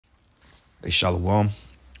Hey, Shalom.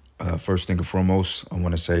 First thing and foremost, I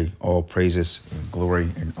want to say all praises and glory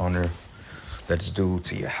and honor that is due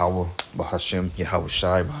to Yahweh, Bahashem, Yahweh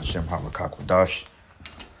Shai, Bahashem, Hawakakwadash.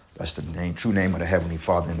 That's the name, true name of the Heavenly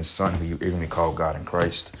Father and the Son, who you ignorantly call God in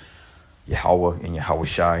Christ. Yahweh and Yahweh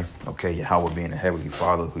Shai. Okay, Yahweh being the Heavenly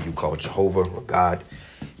Father, who you call Jehovah or God.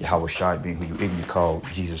 Yahweh Shai being who you ignorantly call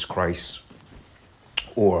Jesus Christ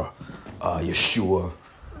or Yeshua.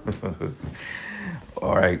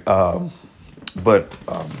 All right. But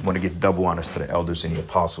want to give double honors to the elders and the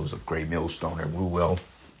apostles of Great Millstone and Ruwell.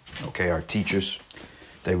 Okay, our teachers,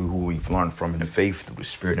 they who we've learned from in the faith through the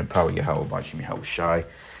spirit and power of Yahweh Bashim Yahweh Shai.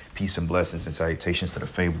 Peace and blessings and salutations to the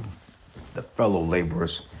fellow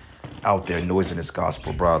laborers out there noising this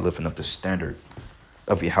gospel abroad, lifting up the standard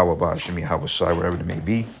of Yahweh Bashim Yahweh Shai, wherever it may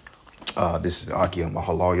be. This is Akia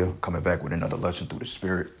Mahalaya coming back with another lesson through the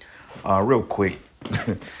spirit. Real quick,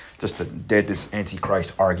 just to dead this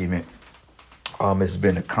Antichrist argument. It's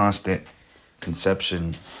been a constant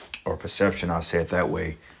conception or perception, I'll say it that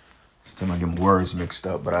way. Sometimes I get my words mixed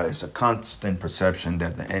up, but it's a constant perception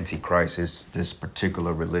that the Antichrist is this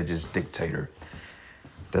particular religious dictator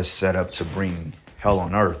that's set up to bring hell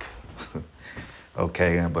on earth.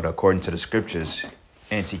 Okay, but according to the scriptures,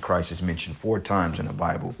 Antichrist is mentioned 4 times in the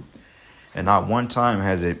Bible. And not one time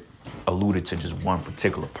has it alluded to just one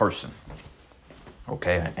particular person.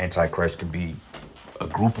 Okay, an Antichrist could be a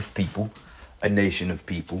group of people, a nation of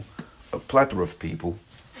people, a plethora of people,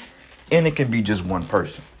 and it can be just one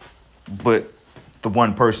person. But the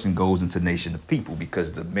one person goes into nation of people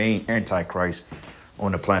because the main Antichrist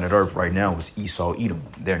on the planet Earth right now is Esau, Edom,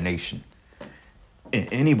 their nation. And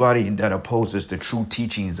anybody that opposes the true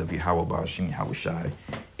teachings of Yahweh Bashim Yahweh Shai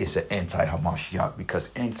is an anti-Hamashiach,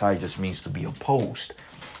 because anti just means to be opposed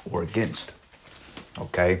or against.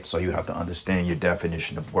 Okay, so you have to understand your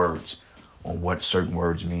definition of words, on what certain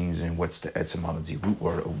words means and what's the etymology root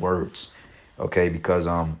word of words. Okay, because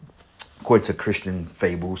according to Christian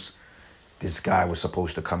fables, this guy was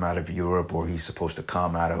supposed to come out of Europe, or he's supposed to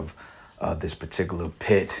come out of this particular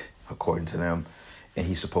pit, according to them, and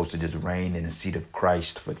he's supposed to just reign in the seat of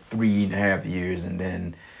Christ for 3.5 years, and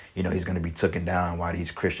then, you know, he's going to be taken down while these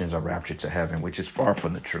Christians are raptured to heaven, which is far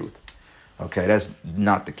from the truth. Okay, that's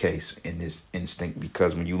not the case in this instinct,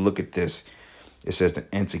 because when you look at this, it says the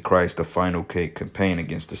Antichrist, the final campaign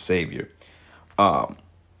against the Savior.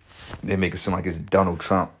 They make it seem like it's Donald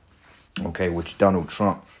Trump. Okay, which Donald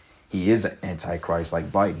Trump, he is an Antichrist. Like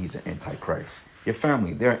Biden, he's an Antichrist. Your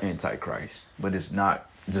family, they're Antichrist. But it's not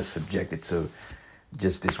just subjected to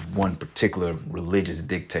just this one particular religious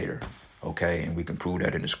dictator. Okay, and we can prove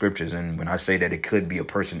that in the scriptures. And when I say that it could be a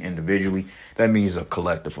person individually, that means a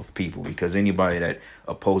collective of people, because anybody that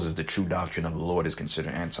opposes the true doctrine of the Lord is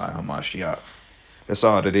considered anti-Hamashiach. That's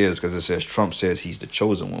all it is, because it says Trump says he's the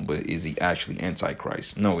chosen one, but is he actually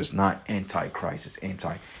Antichrist? No, it's not Antichrist.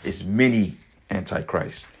 It's many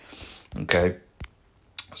Antichrists. Okay,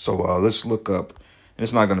 so let's look up, and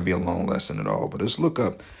it's not going to be a long lesson at all, but let's look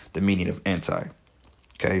up the meaning of anti.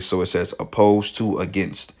 Okay, so it says opposed to,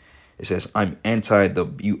 against. It says, I'm anti the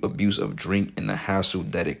abuse of drink and the hassle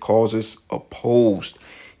that it causes. Opposed.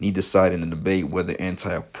 Need decide in the debate whether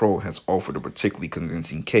anti or pro has offered a particularly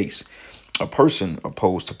convincing case. A person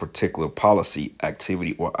opposed to particular policy,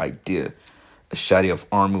 activity, or idea. A shady of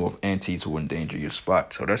arm of anti to endanger your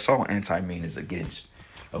spot. So that's all anti mean is against.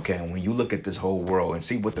 Okay, and when you look at this whole world and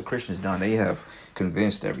see what the Christians done, they have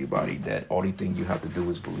convinced everybody that only thing you have to do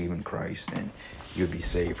is believe in Christ and you'll be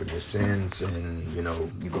saved from your sins, and you know,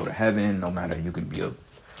 you go to heaven. No matter, you can be a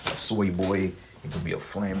soy boy, you can be a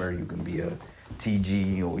flamer, you can be a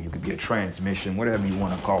TG, or you can be a transmission, whatever you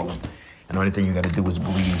want to call them. And the only thing you got to do is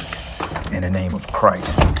believe in the name of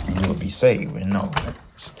Christ and you'll be saved. And no,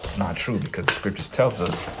 it's not true, because the scriptures tells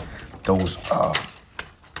us those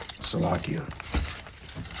Salakia,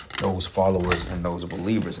 those followers and those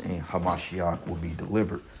believers in Hamashiach will be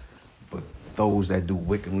delivered. But those that do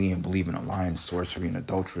wickedly and believe in alliance, sorcery, and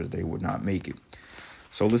adulterers, they would not make it.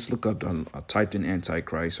 So let's look up, I typed in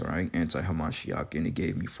Antichrist, all right, anti-Hamashiach, and it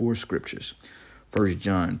gave me 4 scriptures. 1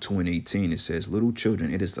 John 2:18, it says, little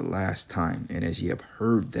children, it is the last time, and as ye have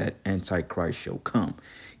heard that Antichrist shall come,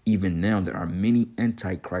 even now there are many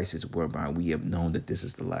Antichrists, whereby we have known that this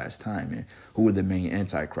is the last time. And who are the main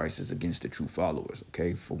Antichrists against the true followers?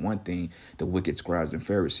 Okay, for one thing, the wicked scribes and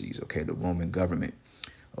Pharisees, okay, the Roman government,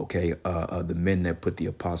 okay, the men that put the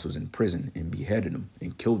apostles in prison and beheaded them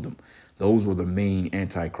and killed them. Those were the main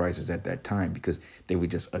Antichrists at that time, because they were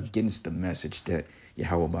just against the message that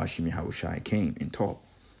Yahweh Bashim Yahweh Shai came and taught.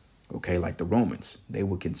 Okay, like the Romans, they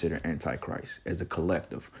would consider Antichrist as a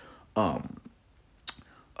collective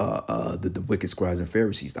the wicked scribes and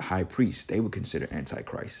Pharisees, the high priests, they would consider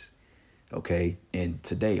Antichrist. Okay. And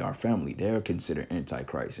today, our family, they're considered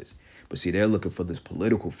Antichrists. But see, they're looking for this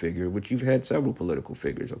political figure, which you've had several political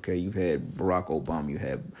figures. Okay. You've had Barack Obama, you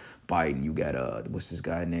had Biden, you got, what's this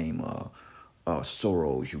guy name?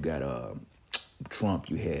 Soros, you got Trump,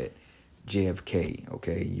 you had JFK.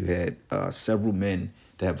 Okay. You had several men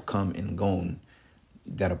that have come and gone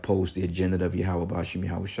that oppose the agenda of Yahweh Bashim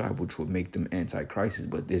Yahweh Shai, which would make them antichrists.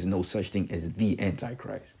 But there's no such thing as the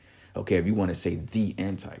Antichrist. Okay, if you want to say the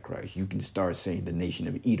Antichrist, you can start saying the nation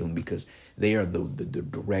of Edom, because they are the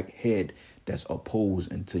direct head that's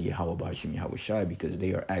opposed unto Yahweh Bashim Yahweh Shai, because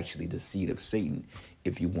they are actually the seed of Satan,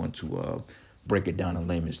 if you want to break it down in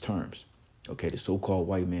layman's terms. Okay, the so-called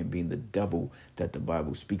white man being the devil that the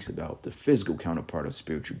Bible speaks about, the physical counterpart of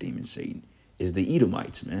spiritual demon Satan, is the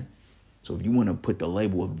Edomites, man. So if you want to put the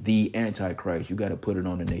label of the Antichrist, you got to put it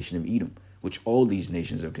on the nation of Edom, which all these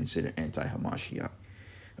nations are considered anti-Hamashiach.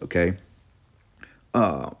 Okay.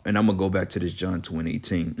 And I'm going to go back to this John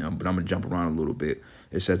 2:18, but I'm going to jump around a little bit.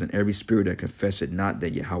 It says, and every spirit that confesseth not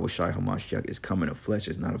that Yahweh Shai Hamashiach is come in the flesh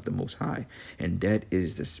is not of the Most High. And that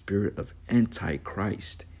is the spirit of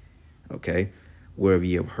Antichrist. Okay. Wherever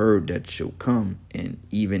ye have heard that shall come, and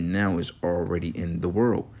even now is already in the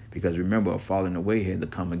world. Because remember, a falling away had to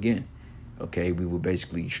come again. Okay. We were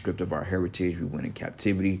basically stripped of our heritage. We went in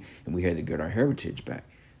captivity and we had to get our heritage back.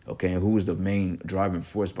 Okay, and who was the main driving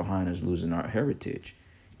force behind us losing our heritage?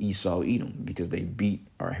 Esau, Edom, because they beat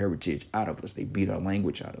our heritage out of us. They beat our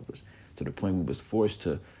language out of us to the point we was forced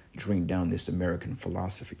to drink down this American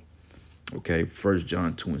philosophy. Okay, 1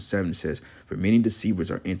 John 2:7 says, for many deceivers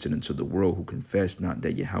are entered into the world who confess not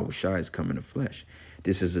that Yahweh Shai is come in the flesh.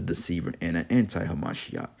 This is a deceiver and an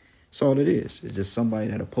anti-Hamashiach. That's all it is. It's just somebody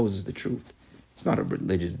that opposes the truth. It's not a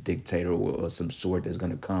religious dictator or some sort that's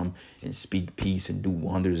going to come and speak peace and do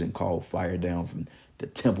wonders and call fire down from the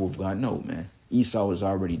temple of God. No, man. Esau is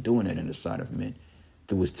already doing it in the sight of men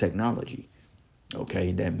through his technology.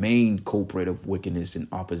 Okay, that main culprit of wickedness and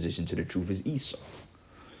opposition to the truth is Esau.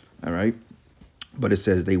 All right. But it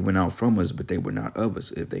says they went out from us, but they were not of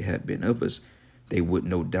us. If they had been of us, they would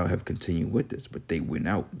no doubt have continued with us. But they went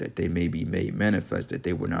out that they may be made manifest that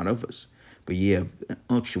they were not of us. But ye have an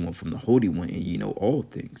unction from the Holy One, and ye know all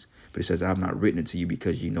things. But it says, I have not written it to you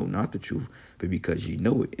because ye know not the truth, but because ye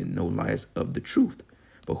know it, and no lies of the truth.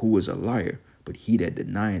 But who is a liar? But he that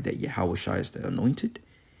denieth that Yahweh Shai is the anointed.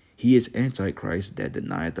 He is Antichrist that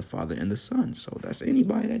denieth the Father and the Son. So that's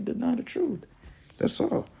anybody that deny the truth. That's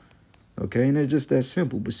all. Okay, and it's just that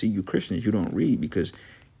simple. But see, you Christians, you don't read because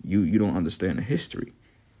you don't understand the history.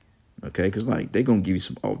 Okay, because like they're going to give you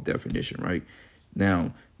some off definition, right?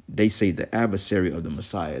 Now, they say the adversary of the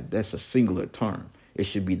Messiah. That's a singular term. It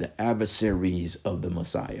should be the adversaries of the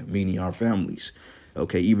Messiah, meaning our families.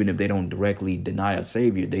 Okay, even if they don't directly deny a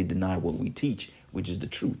Savior, they deny what we teach, which is the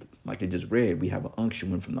truth. Like they just read, we have an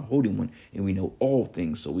unction from the Holy One, and we know all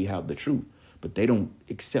things, so we have the truth. But they don't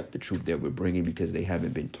accept the truth that we're bringing because they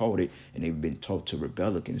haven't been taught it, and they've been taught to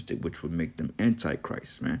rebel against it, which would make them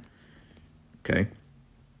Antichrist, man. Okay.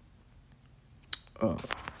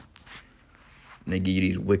 And they give you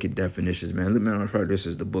these wicked definitions, man. This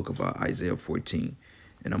is the book of Isaiah 14.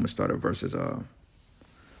 And I'm going to start at verses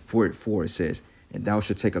 4. It says, and thou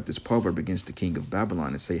shalt take up this proverb against the king of Babylon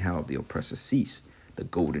and say, how the oppressor ceased, the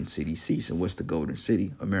golden city ceased. And what's the golden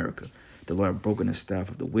city? America. The Lord hath broken the staff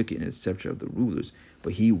of the wicked and the scepter of the rulers.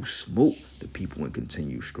 But he who smote the people in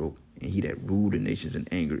continued stroke, and he that ruled the nations in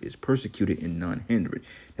anger is persecuted and none hindered.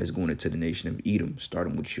 That's going into the nation of Edom,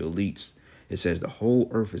 starting with your elites. It says the whole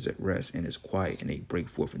earth is at rest and is quiet, and they break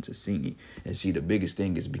forth into singing. And see, the biggest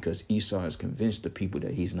thing is because Esau has convinced the people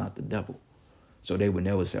that he's not the devil. So they would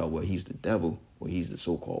never say, oh, well, he's the devil or he's the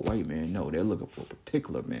so-called white man. No, they're looking for a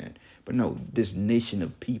particular man. But no, this nation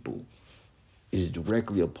of people is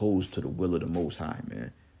directly opposed to the will of the Most High,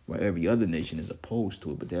 man. While every other nation is opposed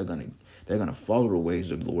to it, but they're gonna follow the ways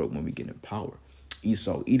of the Lord when we get in power.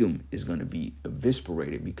 Esau, Edom, is gonna be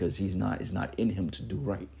eviscerated because it's not in him to do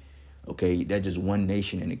right. Okay, that's just one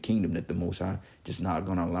nation in the kingdom that the Most High just not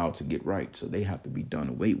going to allow to get right. So they have to be done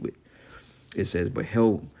away with. It says, but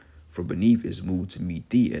hell from beneath is moved to meet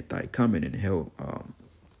thee at thy coming, and hell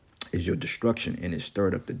is your destruction, and it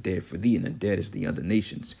stirred up the dead for thee, and the dead is the other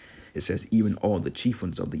nations. It says, even all the chief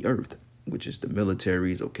ones of the earth, which is the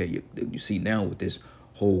militaries. Okay, you see now with this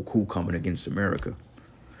whole coup coming against America.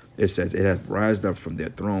 It says, it hath rised up from their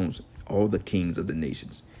thrones all the kings of the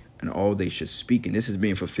nations, and all they should speak, and this is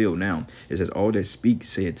being fulfilled now. It says, all that speak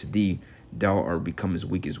said to thee, thou art become as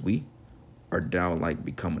weak as we, art thou like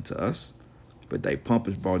become unto us? But thy pomp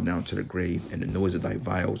is brought down to the grave, and the noise of thy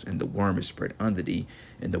vials, and the worm is spread under thee,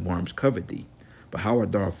 and the worms covered thee. But how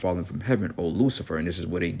art thou fallen from heaven, O Lucifer? And this is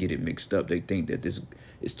where they get it mixed up. They think that this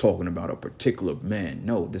is talking about a particular man.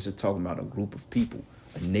 No, this is talking about a group of people,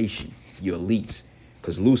 a nation, your elites.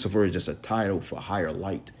 Because Lucifer is just a title for higher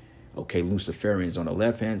light. Okay, Luciferians on the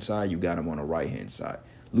left-hand side, you got him on the right-hand side.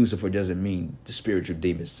 Lucifer doesn't mean the spiritual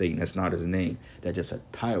demon Satan. That's not his name. That's just a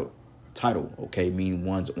title, okay, mean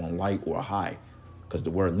one's on light or high. Because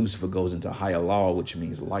the word Lucifer goes into higher law, which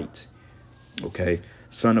means light. Okay,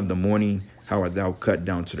 son of the morning, how art thou cut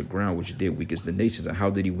down to the ground, which did weaken the nations? And how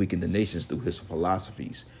did he weaken the nations? Through his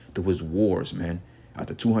philosophies, through his wars, man.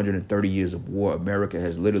 After 230 years of war, America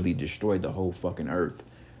has literally destroyed the whole fucking earth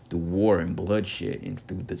through war and bloodshed and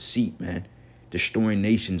through deceit, man. Destroying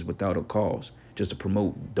nations without a cause, just to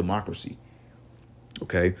promote democracy.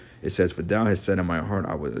 Okay, it says, for thou hast said in my heart,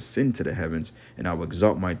 I will ascend to the heavens, and I will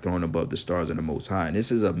exalt my throne above the stars of the Most High. And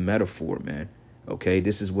this is a metaphor, man. Okay,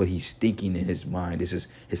 this is what he's thinking in his mind. This is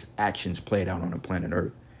his actions played out on the planet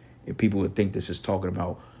Earth. And people would think this is talking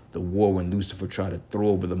about the war when Lucifer tried to throw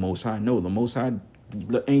over the Most High. No, the Most High,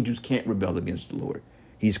 the angels can't rebel against the Lord.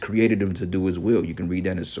 He's created them to do his will. You can read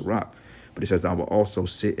that in Sirach. But it says, I will also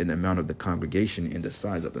sit in the mount of the congregation in the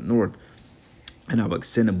sides of the north, and I will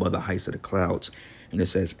ascend above the heights of the clouds. And it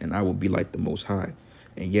says, and I will be like the Most High.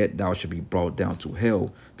 And yet thou shalt be brought down to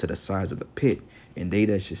hell, to the sides of the pit. And they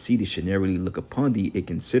that should see thee should narrowly look upon thee and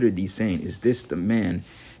consider thee, saying, is this the man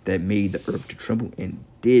that made the earth to tremble and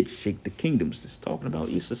did shake the kingdoms? It's talking about,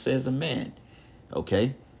 Isa says a man.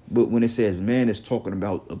 Okay? But when it says man, it's talking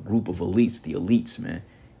about a group of elites, the elites, man.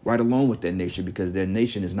 Right along with that nation, because their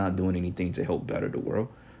nation is not doing anything to help better the world.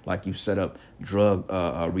 Like you set up drug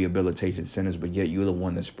rehabilitation centers, but yet you're the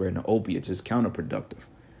one that's spreading the opiates. It's counterproductive.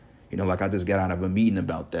 You know, like I just got out of a meeting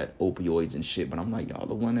about that, opioids and shit. But I'm like, y'all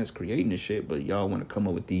the one that's creating this shit, but y'all want to come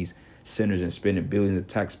up with these centers and spending billions of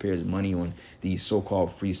taxpayers' money on these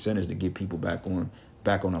so-called free centers to get people back on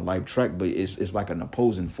a life track. But it's like an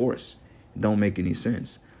opposing force. It don't make any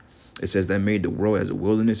sense. It says that made the world as a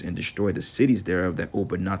wilderness and destroyed the cities thereof, that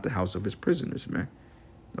opened not the house of his prisoners, man.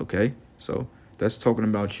 Okay, so that's talking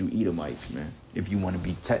about you Edomites, man. If you want to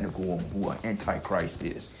be technical on who an Antichrist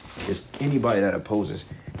is, it's anybody that opposes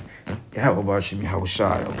Yahweh,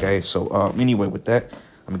 okay? So anyway, with that,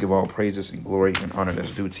 I'm going to give all praises and glory and honor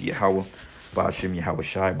that's due to Yahweh, Ba'ashem Yahweh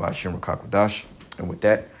Shai, Ba'ashem Rakakwadash. And with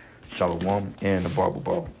that, Shalom and the Bible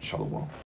Ball. Shalom.